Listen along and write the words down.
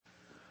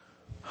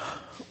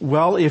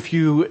Well, if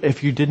you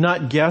did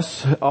not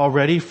guess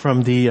already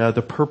from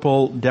the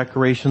purple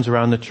decorations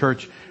around the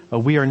church,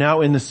 we are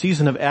now in the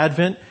season of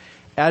Advent.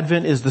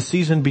 Advent is the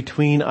season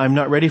between I'm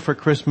not ready for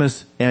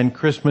Christmas and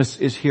Christmas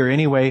is here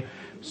anyway.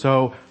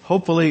 So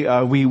hopefully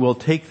we will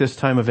take this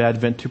time of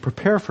Advent to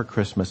prepare for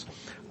Christmas.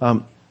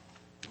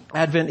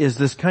 Advent is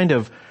this kind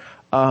of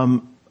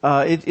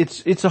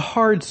it's a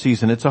hard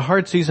season. It's a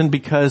hard season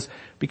because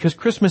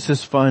Christmas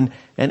is fun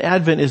and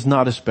Advent is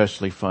not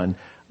especially fun.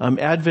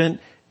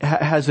 Advent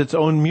has its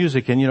own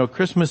music, and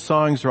Christmas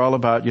songs are all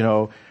about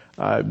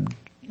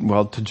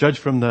well, to judge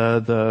from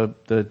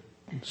the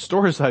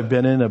stores I've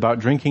been in, about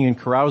drinking and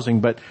carousing,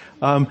 but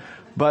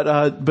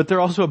they're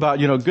also about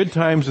good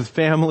times with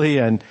family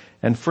and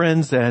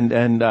friends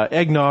and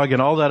eggnog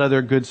and all that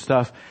other good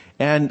stuff.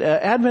 And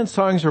Advent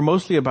songs are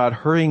mostly about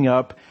hurrying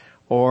up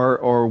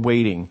or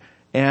waiting.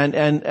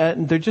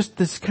 And they're just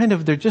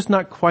they're just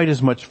not quite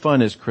as much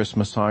fun as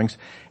Christmas songs.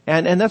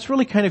 And that's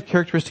really kind of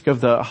characteristic of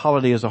the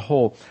holiday as a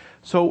whole.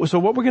 So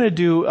what we're going to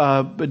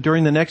do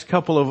during the next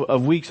couple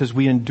of weeks as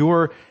we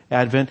endure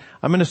Advent,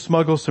 I'm going to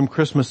smuggle some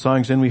Christmas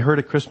songs in. We heard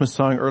a Christmas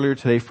song earlier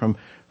today from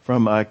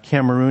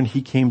Cameroon.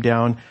 He came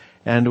down,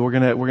 and we're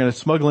going to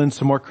smuggle in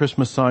some more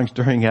Christmas songs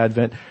during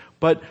Advent.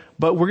 But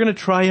we're going to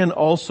try and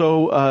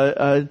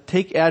also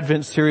take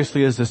Advent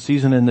seriously as a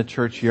season in the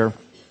church year,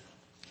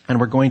 and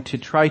we're going to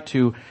try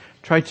to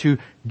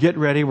get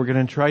ready. We're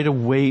going to try to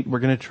wait. We're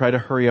going to try to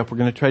hurry up. We're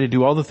going to try to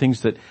do all the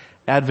things that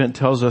Advent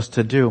tells us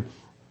to do.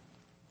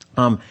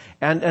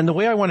 And the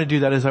way I want to do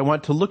that is I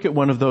want to look at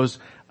one of those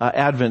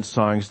Advent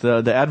songs.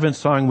 The Advent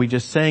song we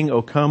just sang,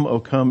 O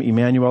come,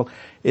 Emmanuel.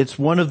 It's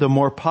one of the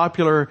more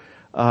popular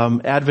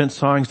Advent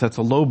songs. That's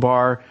a low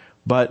bar,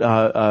 but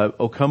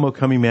O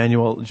come,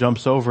 Emmanuel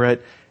jumps over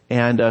it.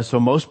 And so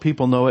most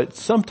people know it.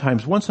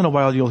 Sometimes, once in a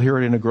while, you'll hear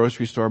it in a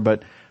grocery store,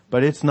 but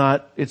it's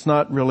not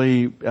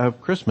really a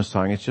Christmas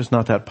song. It's just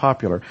not that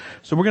popular.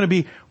 So we're going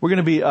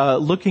to be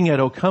looking at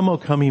O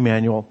come,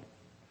 Emmanuel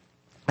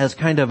as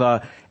kind of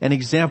an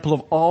example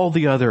of all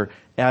the other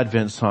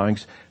Advent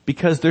songs,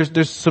 because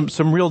there's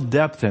some real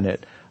depth in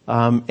it.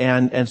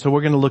 And so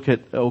we're going to look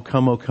at O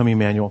come,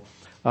 Emmanuel.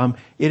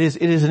 It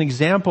is an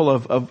example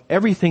of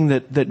everything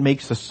that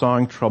makes a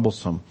song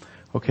troublesome.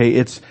 Okay,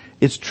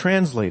 it's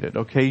translated.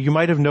 Okay, you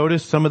might have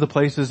noticed some of the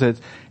places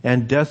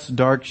and death's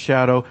dark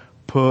shadow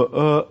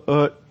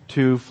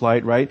to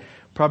flight, right?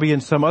 Probably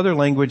in some other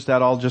language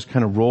that all just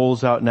kind of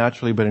rolls out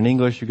naturally, but in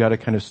English you got to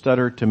kind of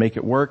stutter to make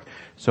it work.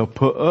 So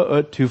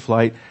to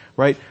flight,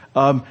 right?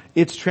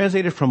 It's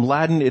translated from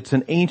Latin. It's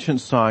an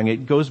ancient song.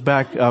 It goes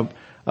back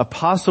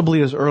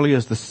possibly as early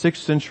as the 6th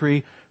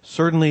century.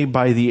 Certainly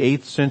by the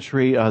 8th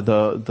century,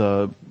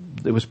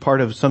 it was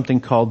part of something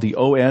called the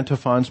O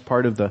antiphons,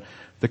 part of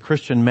the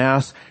Christian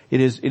Mass.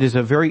 It is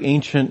a very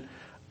ancient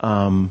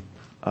part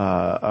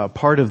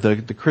of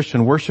the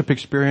Christian worship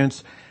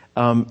experience.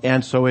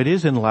 And so it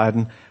is in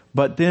Latin,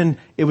 but then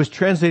it was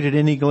translated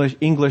in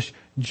English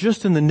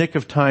just in the nick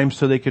of time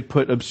so they could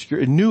put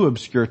new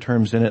obscure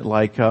terms in it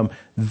like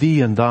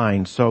thee and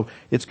thine. So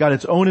it's got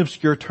its own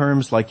obscure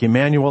terms like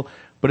Emmanuel,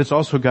 but it's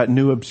also got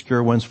new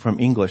obscure ones from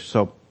English.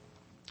 So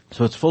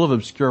it's full of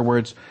obscure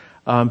words.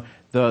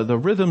 The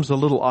rhythm's a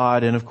little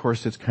odd, and of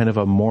course it's kind of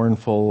a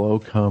mournful O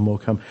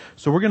come.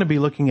 So we're going to be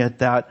looking at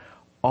that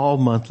all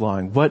month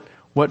long.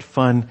 What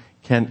fun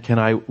can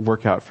I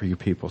work out for you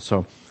people?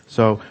 So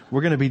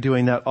we're going to be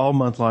doing that all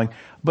month long.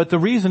 But the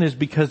reason is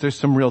because there's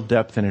some real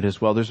depth in it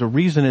as well. There's a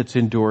reason it's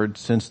endured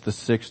since the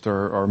 6th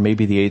or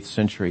maybe the 8th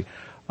century,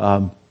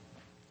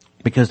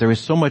 because there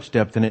is so much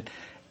depth in it.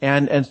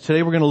 And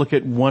today we're going to look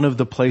at one of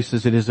the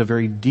places. It is a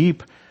very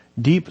deep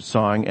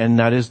song, and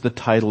that is the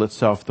title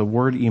itself, the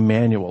word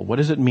Emmanuel. What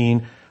does it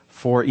mean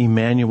for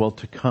Emmanuel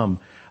to come?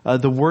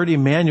 The word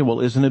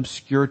Emmanuel is an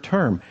obscure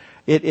term.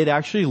 It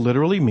actually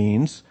literally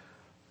means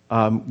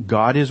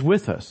God is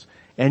with us.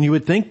 And you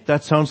would think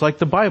that sounds like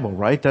the Bible,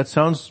 right? That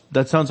sounds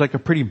like a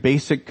pretty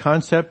basic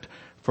concept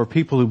for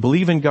people who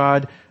believe in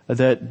God,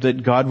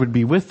 that God would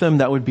be with them.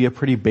 That would be a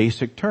pretty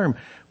basic term.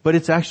 But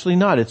it's actually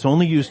not. It's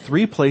only used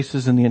 3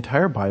 places in the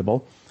entire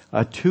Bible,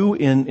 2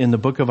 in the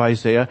book of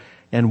Isaiah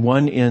and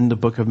 1 in the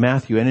book of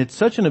Matthew. And it's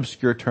such an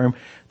obscure term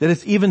that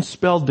it's even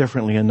spelled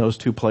differently in those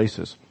 2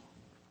 places.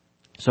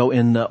 So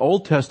in the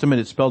Old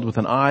Testament it's spelled with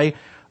an I,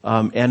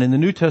 and in the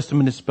New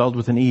Testament it's spelled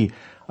with an E.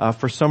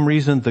 For some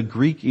reason the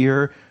Greek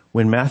ear,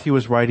 when Matthew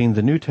was writing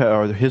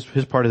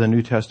his part of the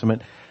New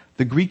Testament,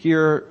 the Greek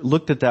ear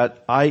looked at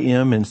that I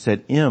am and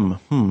said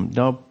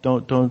no,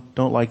 don't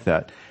like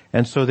that.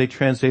 And so they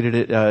translated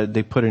it,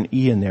 they put an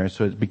E in there,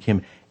 so it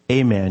became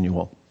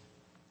Emmanuel.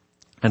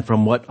 And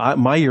from what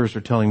my ears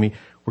are telling me,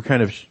 we're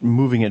kind of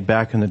moving it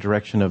back in the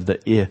direction of the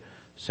I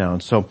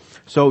sound.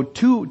 So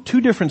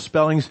two different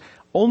spellings,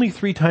 only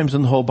 3 times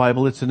in the whole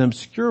Bible. It's an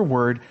obscure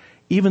word,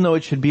 even though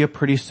it should be a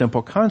pretty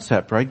simple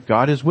concept, right?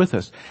 God is with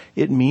us.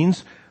 It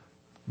means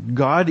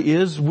God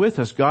is with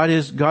us. God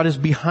is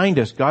behind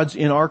us. God's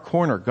in our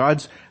corner.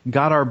 God's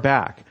got our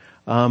back.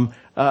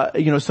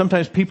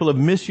 sometimes people have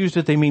misused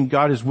it. They mean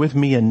God is with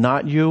me and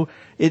not you.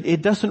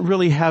 It doesn't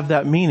really have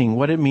that meaning.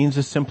 What it means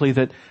is simply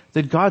that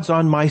God's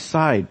on my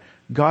side.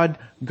 God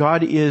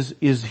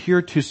is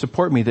here to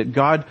support me, that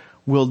God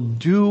will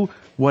do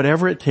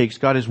whatever it takes.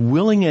 God is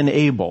willing and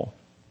able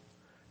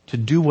to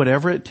do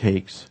whatever it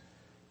takes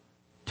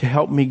to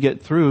help me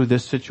get through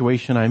this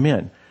situation I'm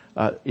in.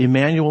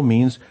 Emmanuel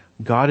means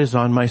God is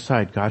on my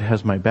side. God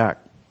has my back.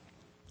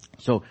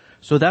 So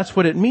that's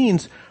what it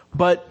means,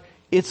 but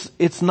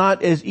it's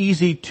not as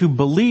easy to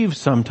believe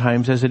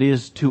sometimes as it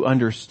is to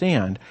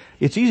understand.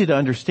 It's easy to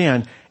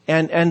understand,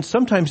 and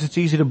sometimes it's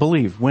easy to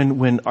believe.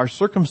 When our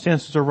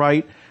circumstances are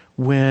right,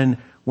 when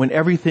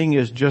everything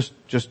is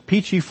just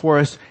peachy for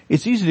us,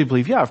 it's easy to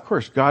believe, yeah, of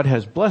course, God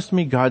has blessed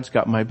me, God's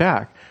got my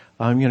back.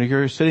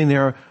 You're sitting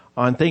there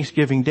on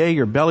Thanksgiving Day,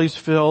 your belly's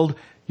filled,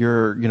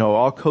 you're,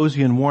 all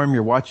cozy and warm,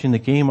 you're watching the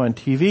game on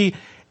TV,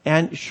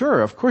 and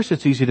sure, of course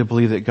it's easy to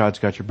believe that God's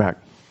got your back.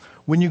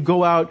 When you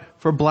go out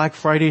for Black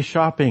Friday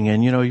shopping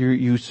and,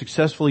 you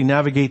successfully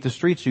navigate the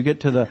streets, you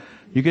get to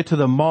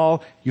the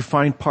mall, you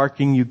find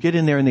parking, you get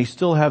in there and they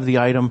still have the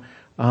item,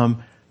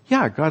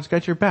 yeah, God's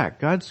got your back.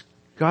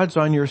 God's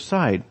on your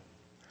side.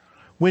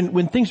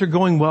 When things are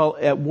going well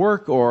at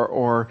work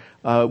or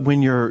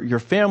when your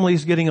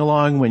family's getting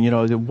along, when,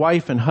 the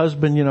wife and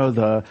husband,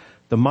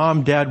 the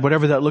mom, dad,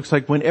 whatever that looks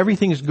like, when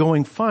everything is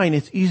going fine,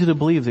 it's easy to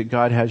believe that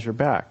God has your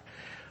back.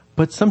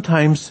 But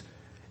sometimes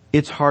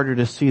it's harder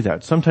to see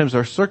that. Sometimes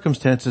our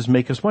circumstances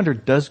make us wonder,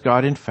 does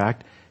God in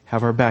fact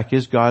have our back?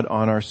 Is God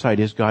on our side?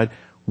 Is God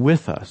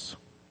with us?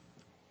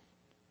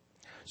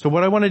 So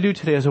what I want to do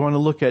today is I want to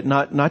look at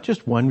not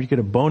just one, we get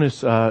a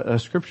bonus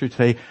scripture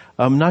today,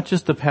 not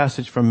just the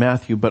passage from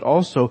Matthew, but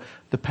also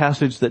the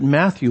passage that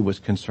Matthew was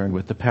concerned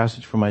with, the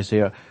passage from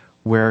Isaiah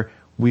where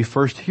we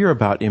first hear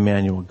about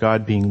Emmanuel,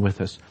 God being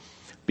with us.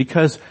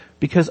 Because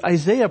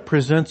Isaiah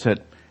presents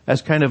it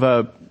as kind of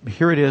a,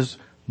 here it is,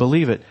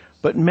 believe it.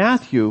 But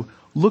Matthew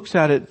looks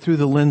at it through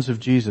the lens of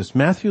Jesus.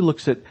 Matthew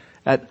looks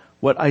at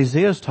what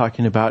Isaiah is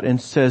talking about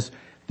and says,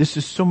 this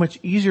is so much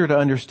easier to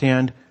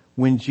understand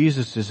when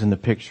Jesus is in the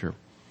picture.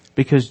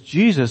 Because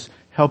Jesus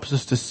helps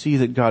us to see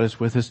that God is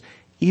with us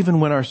even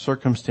when our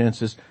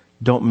circumstances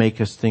don't make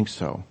us think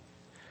so.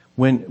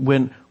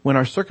 When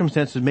our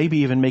circumstances maybe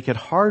even make it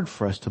hard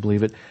for us to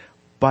believe it,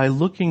 by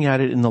looking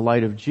at it in the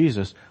light of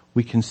Jesus,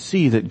 we can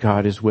see that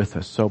God is with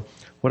us. So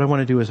what I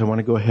want to do is I want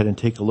to go ahead and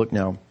take a look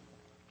now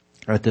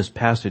at this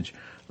passage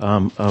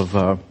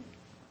of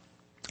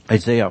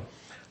Isaiah.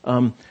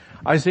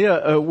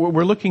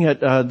 We're looking at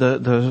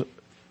the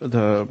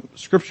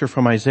scripture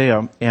from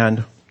Isaiah,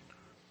 and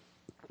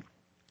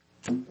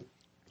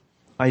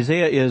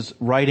Isaiah is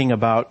writing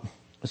about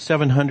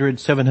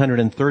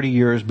 730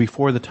 years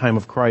before the time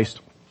of Christ.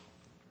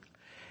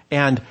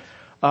 And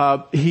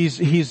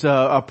he's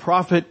a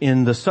prophet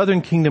in the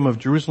southern kingdom of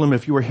Jerusalem.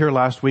 If you were here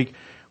last week,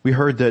 we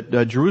heard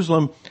that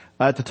Jerusalem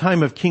at the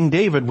time of King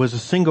David was a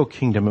single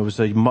kingdom. It was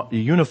a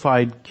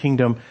unified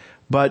kingdom,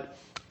 but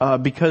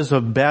because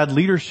of bad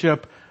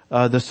leadership,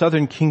 the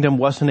southern kingdom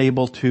wasn't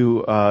able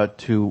to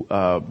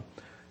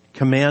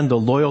command the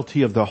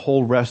loyalty of the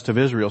whole rest of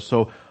Israel.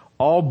 So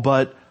all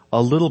but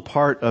a little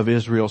part of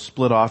Israel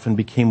split off and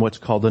became what's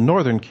called the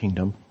northern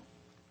kingdom.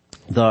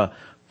 The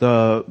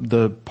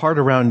part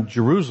around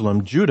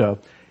Jerusalem, Judah,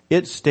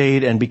 it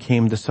stayed and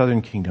became the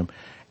southern kingdom.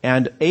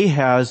 And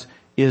Ahaz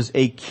is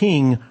a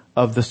king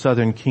of the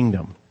southern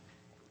kingdom.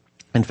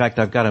 In fact,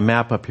 I've got a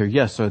map up here.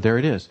 Yes, so there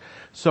it is.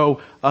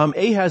 So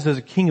Ahaz is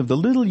a king of the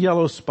little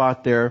yellow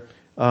spot there.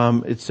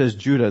 It says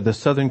Judah, the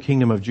southern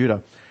kingdom of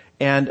Judah.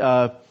 And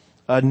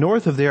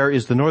north of there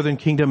is the northern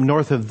kingdom.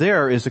 North of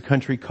there is a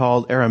country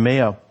called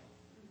Aramea,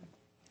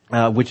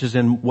 which is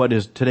in what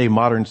is today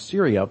modern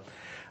Syria.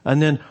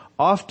 And then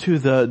off to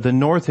the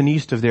north and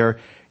east of there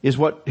is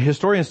what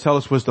historians tell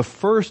us was the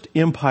first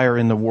empire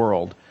in the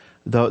world.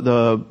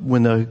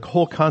 When the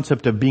whole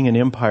concept of being an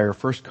empire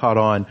first caught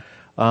on,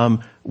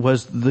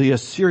 was the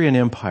Assyrian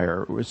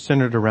Empire. It was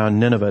centered around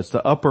Nineveh. It's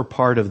the upper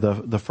part of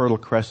the Fertile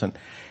Crescent.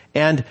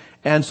 And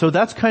so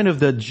that's kind of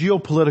the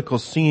geopolitical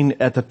scene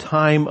at the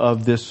time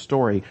of this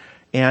story.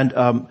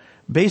 And,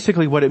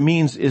 basically what it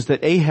means is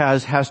that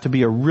Ahaz has to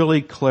be a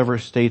really clever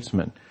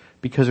statesman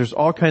because there's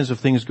all kinds of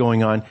things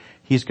going on.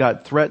 He's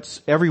got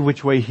threats every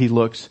which way he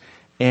looks,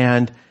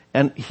 and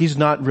he's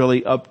not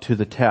really up to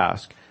the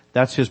task.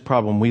 That's his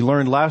problem. We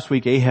learned last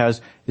week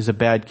Ahaz is a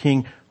bad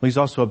king. Well, he's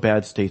also a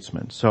bad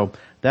statesman. So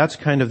that's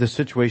kind of the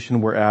situation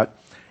we're at.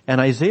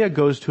 And Isaiah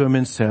goes to him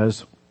and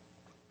says,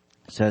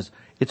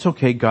 it's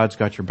okay, God's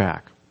got your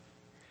back.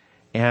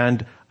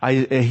 And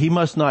he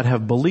must not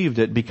have believed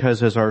it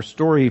because as our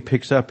story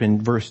picks up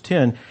in verse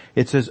 10,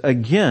 it says,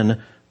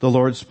 again, the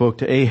Lord spoke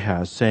to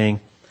Ahaz saying,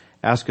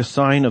 ask a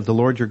sign of the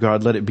Lord your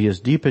God, let it be as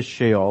deep as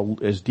Sheol,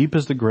 as deep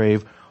as the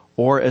grave,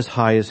 or as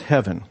high as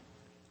heaven.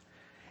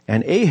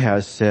 And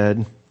Ahaz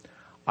said,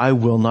 I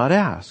will not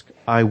ask.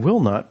 I will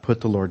not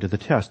put the Lord to the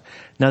test.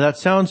 Now that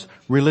sounds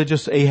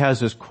religious.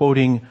 Ahaz is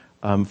quoting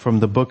from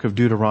the book of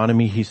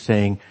Deuteronomy. He's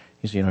saying,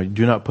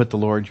 do not put the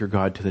Lord your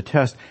God to the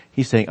test.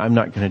 He's saying, I'm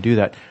not going to do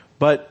that.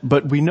 But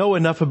we know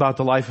enough about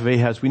the life of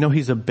Ahaz. We know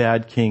he's a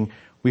bad king.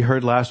 We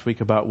heard last week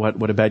about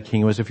what a bad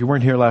king was. If you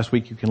weren't here last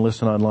week, you can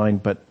listen online.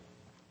 But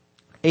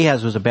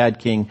Ahaz was a bad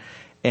king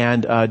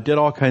and did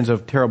all kinds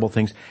of terrible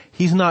things.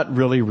 He's not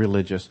really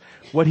religious.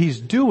 What he's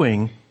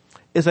doing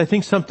is, I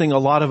think, something a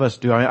lot of us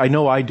do. I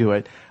know I do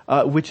it,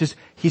 which is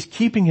he's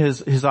keeping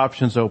his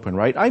options open,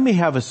 right? I may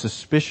have a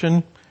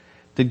suspicion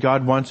that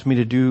God wants me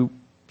to do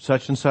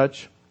such and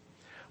such,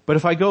 but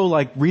if I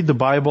go read the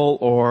Bible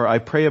or I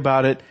pray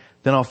about it,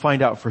 then I'll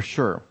find out for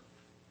sure.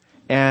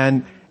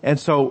 And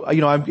so,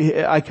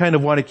 I kind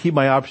of want to keep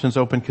my options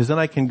open because then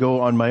I can go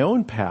on my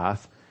own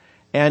path.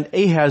 And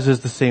Ahaz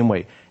is the same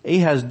way.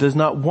 Ahaz does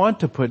not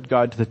want to put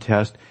God to the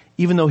test,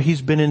 even though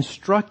he's been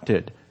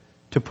instructed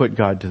to put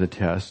God to the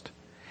test.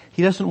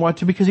 He doesn't want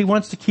to because he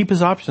wants to keep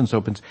his options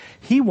open.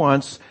 He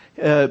wants,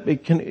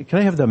 can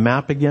I have the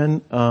map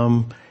again?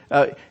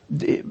 What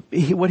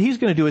he's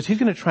going to do is he's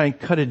going to try and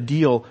cut a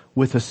deal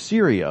with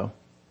Assyria,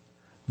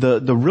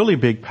 the really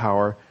big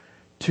power,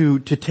 to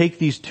take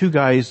these two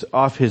guys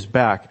off his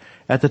back.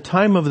 At the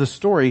time of the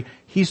story,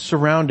 he's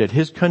surrounded.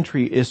 His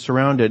country is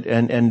surrounded,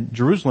 and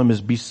Jerusalem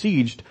is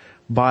besieged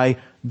by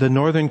the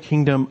northern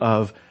kingdom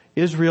of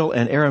Israel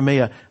and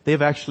Aramea.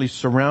 They've actually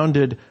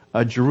surrounded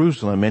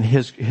Jerusalem, and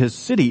his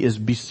city is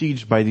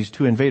besieged by these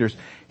two invaders.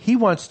 He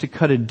wants to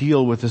cut a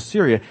deal with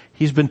Assyria.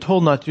 He's been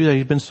told not to do that.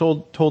 He's been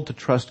told to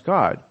trust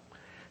God.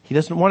 He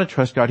doesn't want to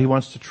trust God. He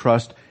wants to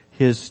trust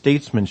his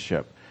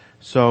statesmanship.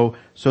 So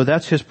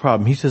that's his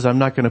problem. He says, I'm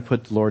not going to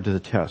put the Lord to the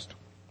test.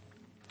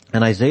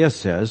 And Isaiah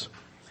says,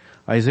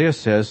 hear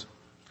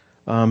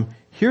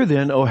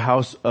then, O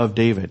house of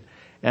David.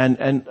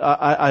 And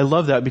I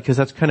love that because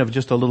that's kind of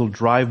just a little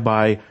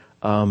drive-by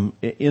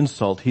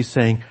insult. He's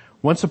saying,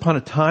 once upon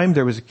a time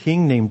there was a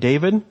king named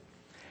David,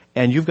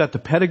 and you've got the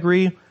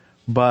pedigree,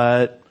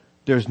 but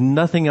there's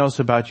nothing else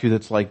about you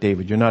that's like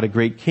David. You're not a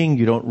great king,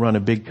 you don't run a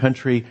big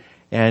country,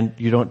 and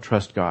you don't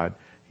trust God.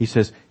 He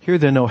says, hear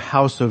then, O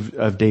house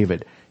of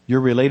David.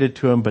 You're related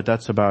to him, but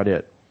that's about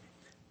it.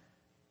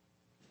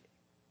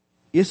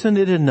 Isn't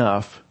it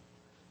enough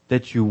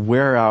that you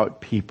wear out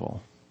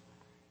people?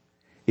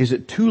 Is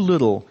it too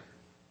little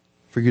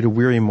for you to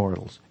weary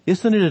mortals?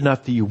 Isn't it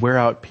enough that you wear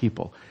out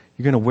people?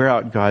 You're going to wear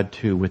out God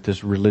too with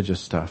this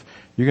religious stuff.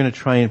 You're going to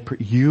try and,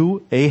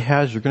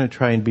 Ahaz, you're going to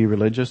try and be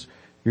religious.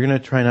 You're going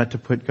to try not to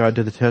put God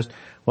to the test.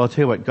 Well, I'll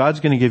tell you what, God's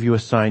going to give you a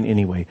sign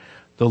anyway.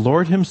 The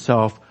Lord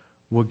himself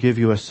will give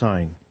you a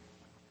sign.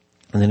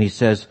 And then he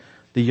says,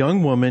 the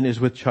young woman is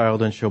with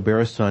child and shall bear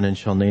a son and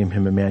shall name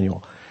him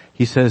Emmanuel.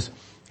 He says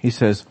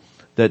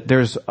that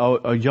there's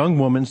a young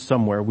woman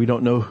somewhere. We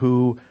don't know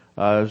who.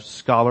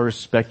 Scholars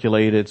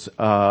speculate it's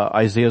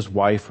Isaiah's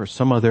wife or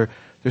some other.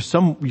 There's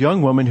some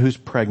young woman who's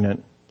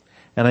pregnant,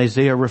 and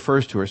Isaiah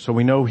refers to her. So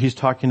we know he's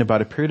talking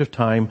about a period of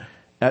time,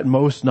 at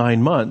most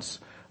 9 months.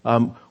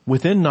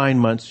 Within 9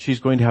 months, she's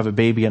going to have a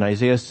baby, and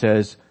Isaiah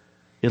says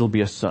it'll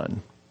be a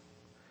son.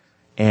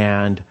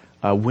 And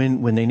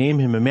when they name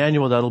him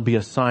Emmanuel, that'll be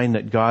a sign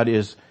that God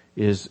is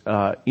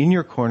in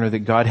your corner, that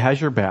God has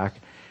your back.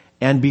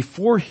 And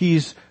before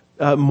he's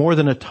more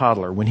than a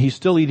toddler, when he's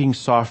still eating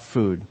soft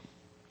food,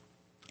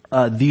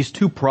 these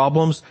two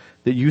problems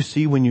that you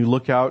see when you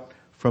look out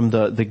from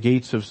the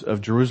gates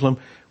of Jerusalem,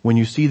 when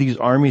you see these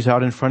armies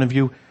out in front of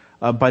you,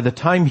 by the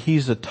time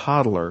he's a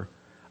toddler,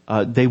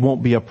 they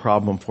won't be a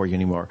problem for you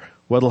anymore.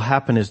 What'll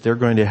happen is they're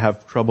going to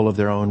have trouble of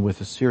their own with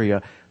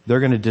Assyria.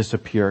 They're going to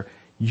disappear.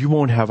 You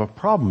won't have a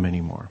problem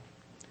anymore.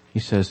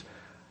 He says,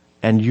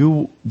 and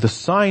the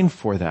sign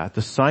for that,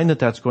 the sign that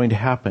that's going to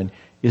happen,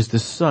 is the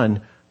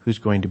son who's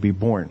going to be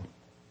born.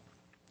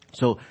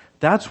 So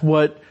that's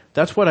what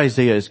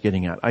Isaiah is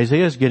getting at.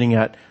 Isaiah is getting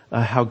at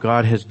how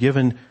God has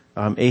given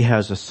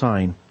Ahaz a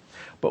sign.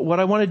 But what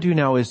I want to do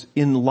now is,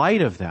 in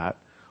light of that,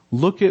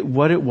 look at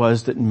what it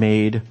was that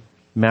made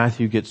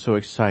Matthew get so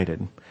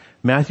excited.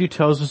 Matthew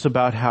tells us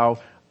about how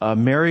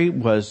Mary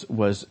was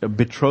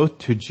betrothed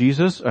to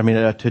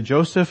to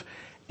Joseph,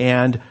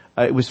 and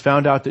it was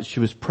found out that she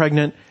was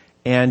pregnant,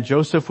 and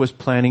Joseph was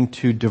planning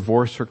to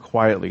divorce her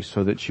quietly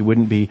so that she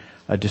wouldn't be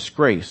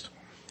disgraced.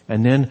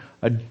 And then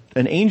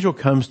an angel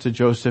comes to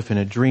Joseph in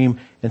a dream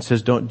and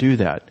says, don't do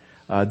that.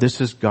 This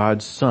is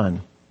God's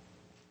son.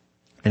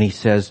 And he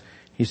says,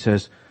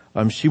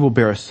 she will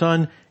bear a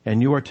son,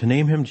 and you are to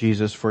name him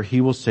Jesus, for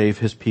he will save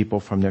his people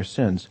from their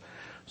sins.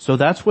 So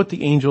that's what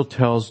the angel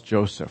tells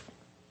Joseph.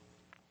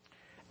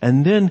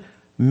 And then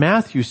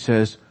Matthew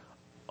says,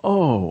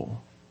 oh,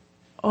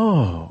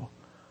 I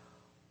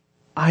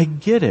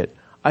get it.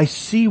 I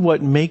see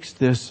what makes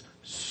this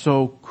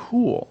so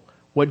cool,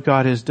 what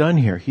God has done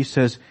here. He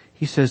says,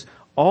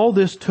 all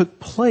this took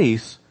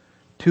place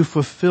to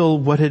fulfill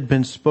what had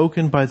been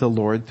spoken by the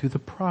Lord through the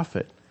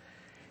prophet.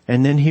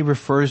 And then he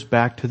refers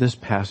back to this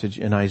passage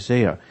in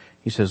Isaiah.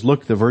 He says,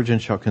 look, the virgin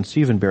shall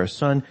conceive and bear a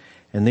son,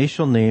 and they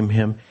shall name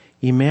him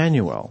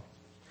Emmanuel.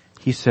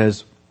 He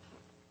says,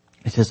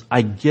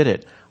 I get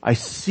it. I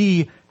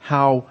see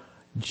how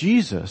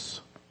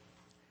Jesus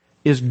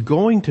is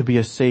going to be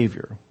a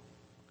savior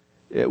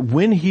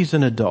when he's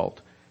an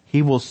adult.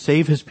 He will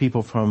save his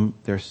people from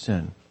their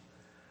sin.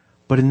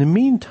 But in the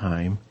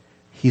meantime,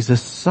 he's a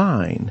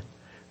sign,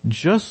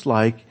 just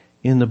like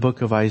in the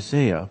book of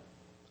Isaiah,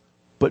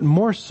 but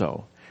more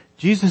so.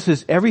 Jesus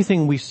is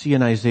everything we see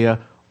in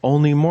Isaiah,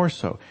 only more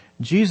so.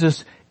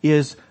 Jesus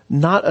is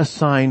not a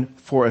sign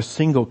for a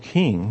single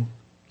king,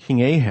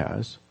 King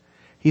Ahaz.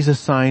 He's a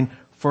sign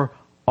for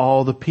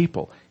all the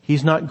people.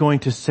 He's not going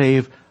to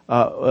save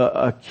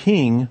a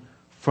king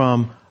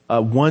from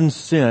one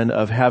sin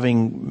of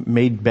having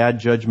made bad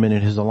judgment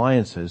in his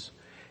alliances.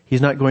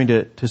 He's not going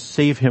to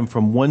save him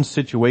from one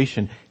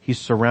situation. He's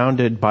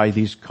surrounded by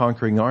these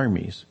conquering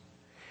armies.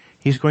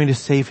 He's going to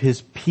save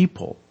his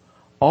people,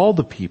 all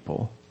the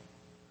people,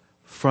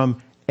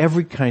 from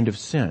every kind of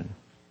sin.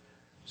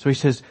 So he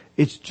says,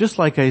 it's just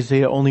like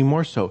Isaiah, only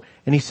more so.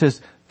 And he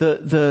says,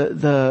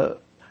 the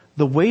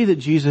way that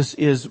Jesus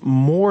is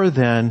more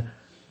than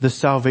the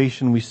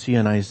salvation we see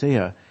in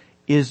Isaiah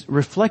is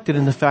reflected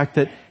in the fact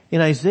that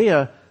in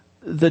Isaiah,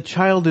 the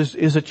child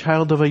is a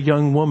child of a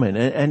young woman,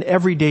 an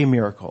everyday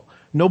miracle.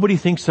 Nobody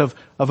thinks of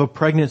a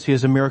pregnancy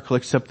as a miracle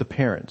except the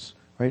parents,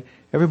 right?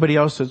 Everybody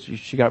else says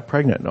she got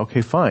pregnant.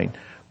 Okay, fine,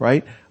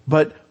 right?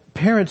 But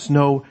parents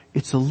know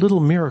it's a little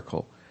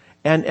miracle.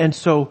 And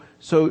so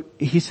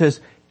he says,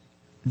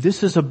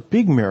 this is a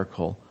big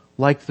miracle,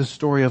 like the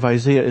story of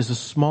Isaiah is a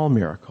small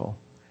miracle.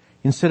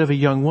 Instead of a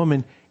young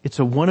woman, it's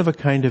a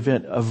one-of-a-kind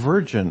event. A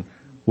virgin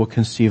will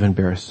conceive and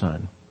bear a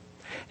son.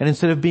 And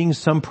instead of being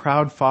some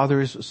proud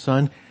father's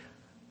son,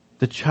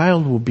 the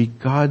child will be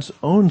God's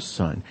own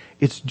son.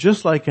 It's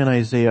just like in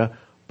Isaiah,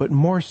 but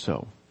more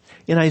so.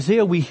 In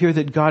Isaiah, we hear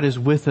that God is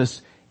with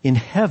us in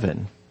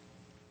heaven.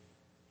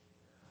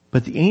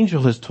 But the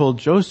angel has told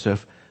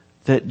Joseph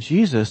that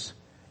Jesus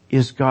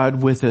is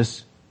God with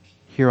us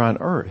here on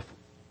earth.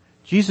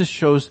 Jesus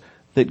shows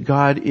that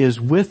God is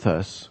with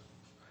us,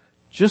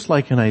 just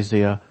like in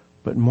Isaiah,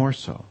 but more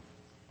so.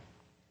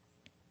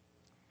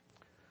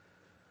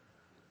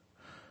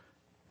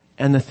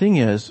 And the thing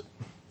is,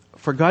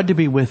 for God to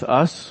be with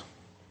us,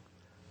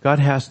 God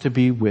has to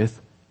be with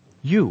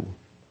you.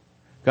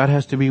 God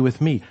has to be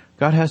with me.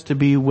 God has to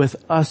be with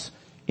us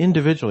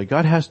individually.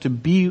 God has to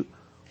be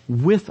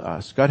with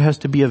us. God has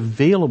to be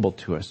available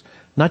to us.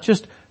 Not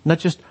just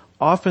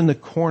off in the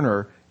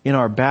corner in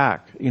our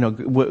back,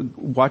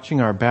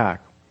 watching our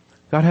back.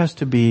 God has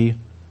to be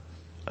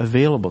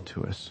available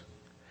to us.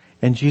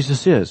 And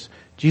Jesus is.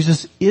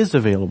 Jesus is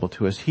available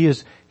to us. He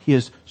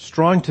is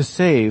strong to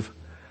save,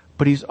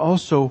 but he's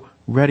also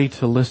ready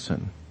to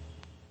listen.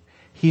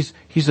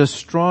 He's a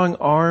strong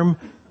arm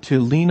to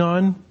lean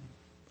on,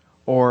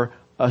 or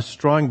a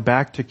strong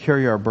back to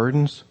carry our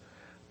burdens,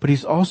 but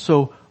he's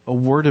also a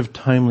word of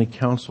timely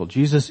counsel.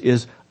 Jesus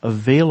is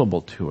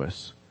available to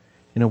us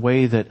in a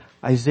way that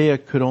Isaiah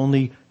could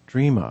only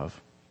dream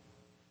of.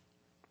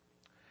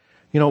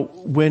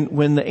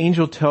 When the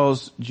angel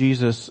tells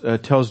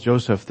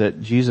Joseph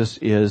that Jesus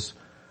is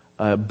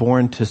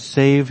born to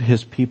save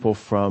his people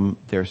from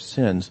their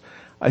sins,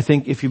 I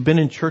think if you've been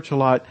in church a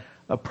lot,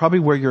 probably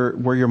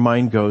where your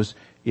mind goes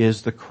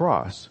is the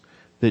cross.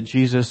 That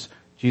Jesus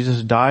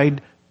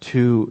died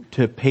to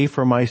pay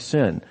for my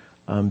sin.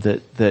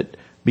 That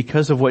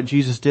because of what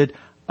Jesus did,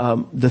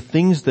 the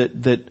things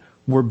that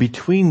were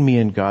between me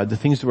and God, the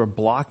things that were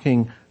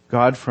blocking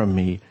God from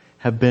me,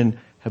 have been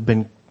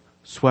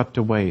swept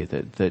away.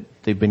 That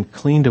they've been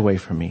cleaned away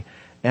from me.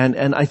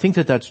 And I think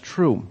that that's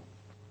true.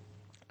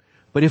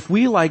 But if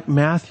we, like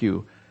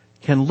Matthew,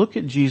 can look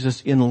at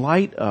Jesus in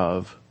light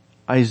of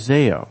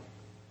Isaiah,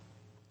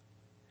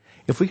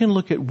 if we can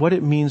look at what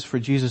it means for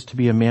Jesus to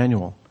be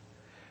Emmanuel,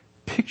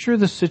 picture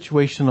the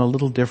situation a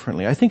little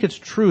differently. I think it's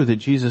true that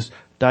Jesus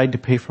died to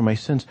pay for my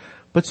sins,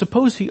 but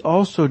suppose he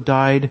also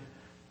died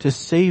to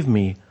save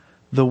me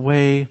the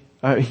way,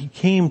 he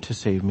came to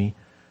save me,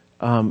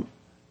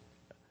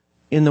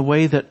 in the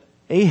way that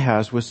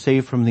Ahaz was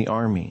saved from the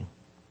army.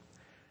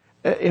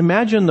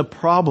 Imagine the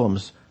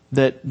problems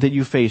that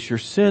you face, your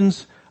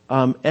sins,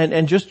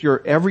 and just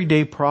your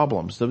everyday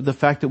problems, the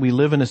fact that we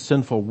live in a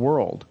sinful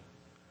world,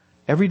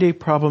 everyday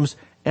problems,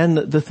 and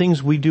the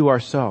things we do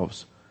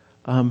ourselves.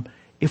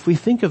 If we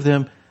think of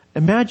them,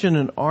 imagine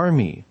an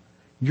army.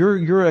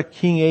 You're a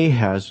King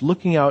Ahaz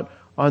looking out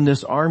on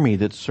this army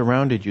that's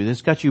surrounded you,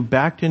 that's got you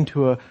backed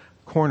into a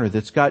corner,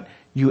 that's got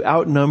you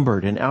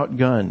outnumbered and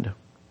outgunned.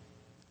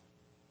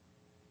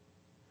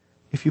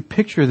 If you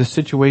picture the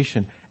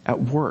situation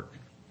at work,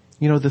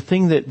 the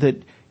thing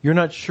that you're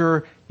not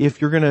sure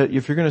if you're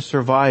gonna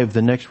survive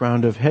the next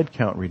round of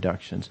headcount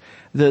reductions.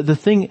 The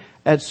thing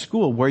at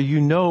school where you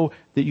know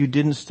that you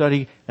didn't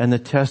study and the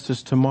test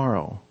is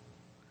tomorrow.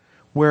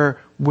 Where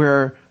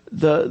the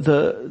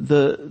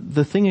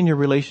thing in your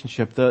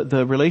relationship,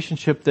 the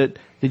relationship that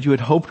you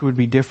had hoped would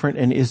be different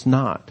and is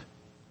not.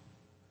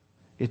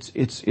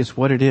 It's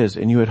what it is,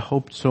 and you had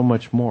hoped so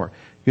much more.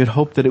 You had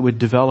hoped that it would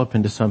develop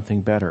into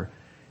something better.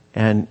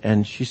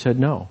 And she said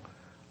no.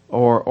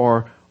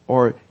 Or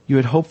you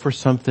had hoped for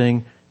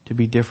something to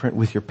be different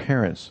with your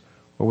parents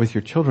or with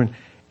your children,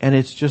 and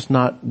it's just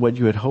not what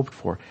you had hoped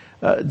for.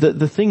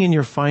 The thing in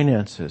your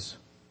finances,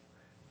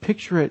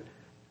 picture it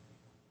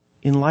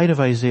in light of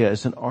Isaiah,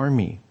 is an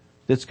army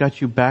that's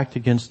got you backed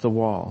against the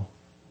wall.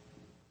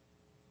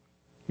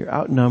 You're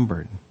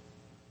outnumbered.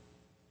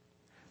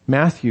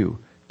 Matthew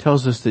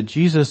tells us that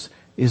Jesus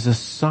is a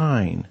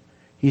sign.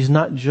 He's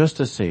not just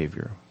a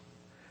Savior,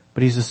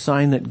 but He's a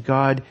sign that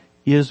God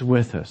is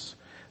with us.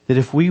 That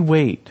if we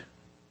wait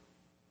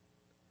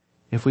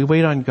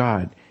on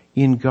God,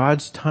 in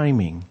God's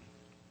timing,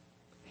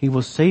 He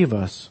will save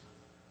us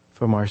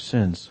from our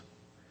sins.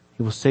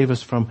 He will save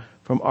us from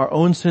our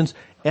own sins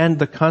and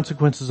the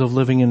consequences of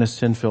living in a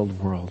sin-filled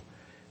world.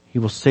 He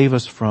will save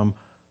us from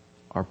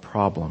our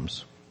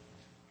problems.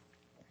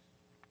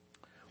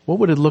 What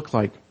would it look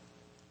like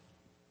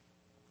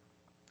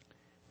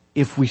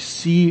if we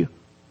see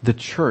the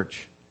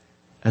church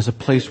as a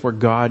place where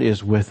God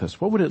is with us?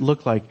 What would it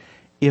look like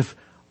if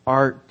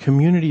our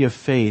community of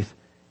faith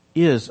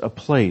is a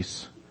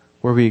place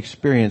where we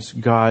experience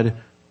God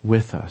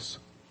with us?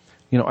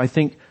 I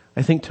think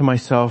to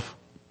myself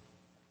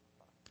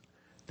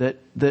that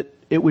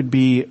it would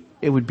be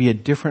a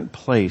different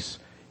place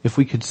if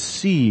we could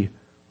see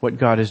what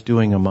God is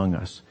doing among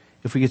us,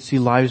 if we could see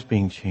lives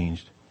being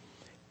changed.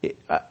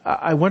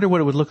 I wonder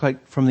what it would look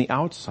like from the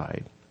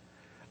outside.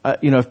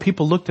 If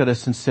people looked at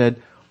us and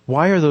said,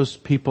 why are those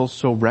people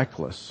so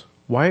reckless?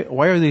 Why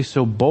are they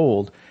so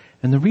bold?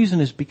 And the reason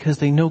is because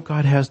they know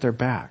God has their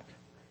back.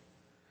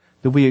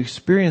 That we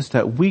experience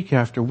that week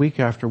after week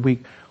after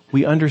week.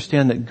 We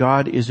understand that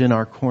God is in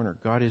our corner.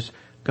 God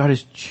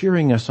is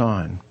cheering us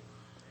on.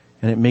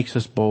 And it makes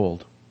us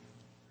bold.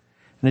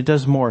 And it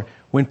does more.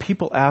 When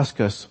people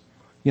ask us,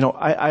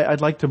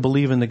 I'd like to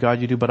believe in the God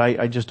you do, but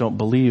I just don't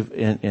believe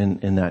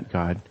in that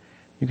God.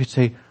 You could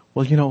say,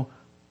 well,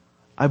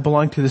 I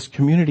belong to this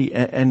community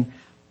and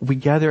we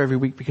gather every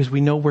week because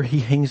we know where He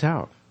hangs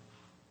out.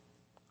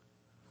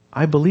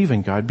 I believe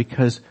in God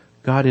because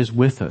God is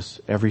with us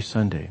every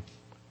Sunday.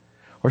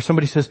 Or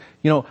somebody says,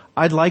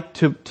 I'd like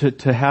to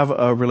have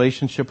a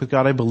relationship with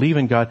God. I believe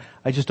in God.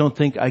 I just don't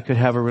think I could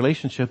have a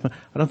relationship.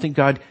 I don't think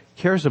God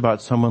cares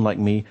about someone like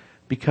me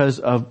because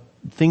of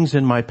things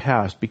in my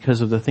past,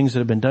 because of the things that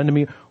have been done to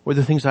me or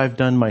the things I've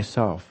done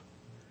myself.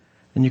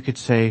 And you could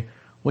say,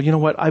 well, you know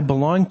what? I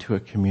belong to a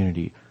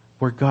community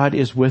where God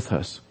is with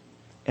us.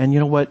 And you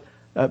know what?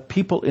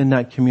 People in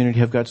that community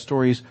have got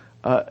stories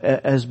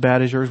as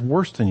bad as yours,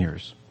 worse than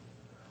yours.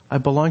 I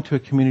belong to a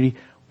community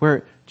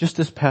where just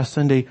this past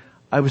Sunday,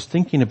 I was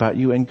thinking about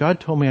you and God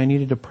told me I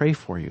needed to pray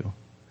for you.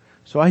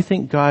 So I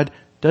think God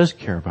does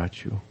care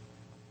about you.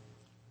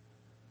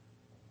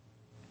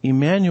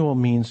 Emmanuel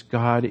means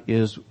God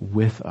is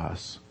with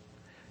us.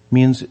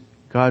 Means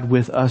God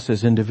with us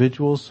as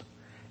individuals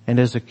and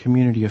as a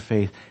community of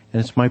faith. And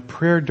it's my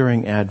prayer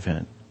during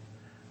Advent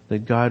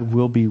that God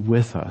will be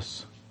with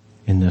us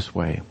in this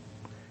way.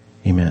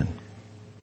 Amen.